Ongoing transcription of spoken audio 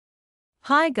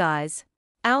Hi guys,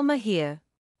 Alma here.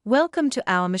 Welcome to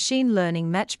our machine learning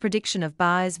match prediction of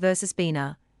Baez versus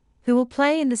Baena, who will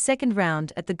play in the second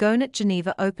round at the Gonet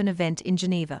Geneva Open event in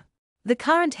Geneva. The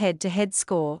current head-to-head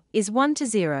score is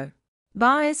 1-0.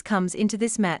 Baez comes into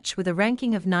this match with a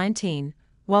ranking of 19,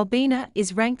 while Baena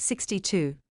is ranked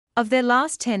 62. Of their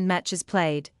last 10 matches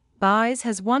played, Baez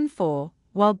has won 4,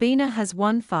 while Baena has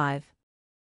won 5.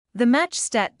 The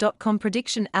MatchStat.com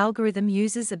prediction algorithm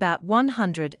uses about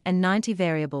 190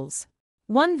 variables.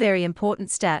 One very important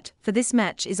stat for this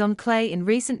match is on clay in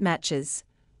recent matches.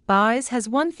 Baez has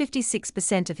won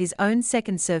 56% of his own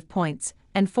second serve points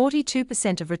and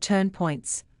 42% of return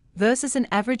points, versus an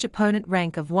average opponent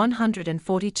rank of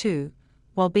 142,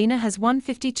 while Baena has won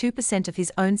 52% of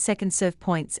his own second serve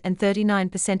points and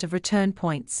 39% of return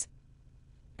points,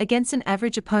 against an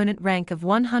average opponent rank of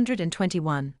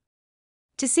 121.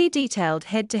 To see detailed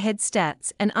head-to-head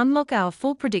stats and unlock our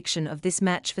full prediction of this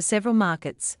match for several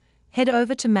markets, head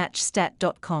over to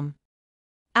MatchStat.com.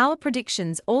 Our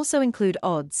predictions also include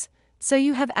odds, so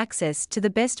you have access to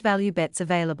the best value bets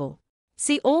available.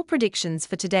 See all predictions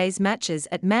for today's matches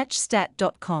at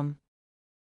MatchStat.com.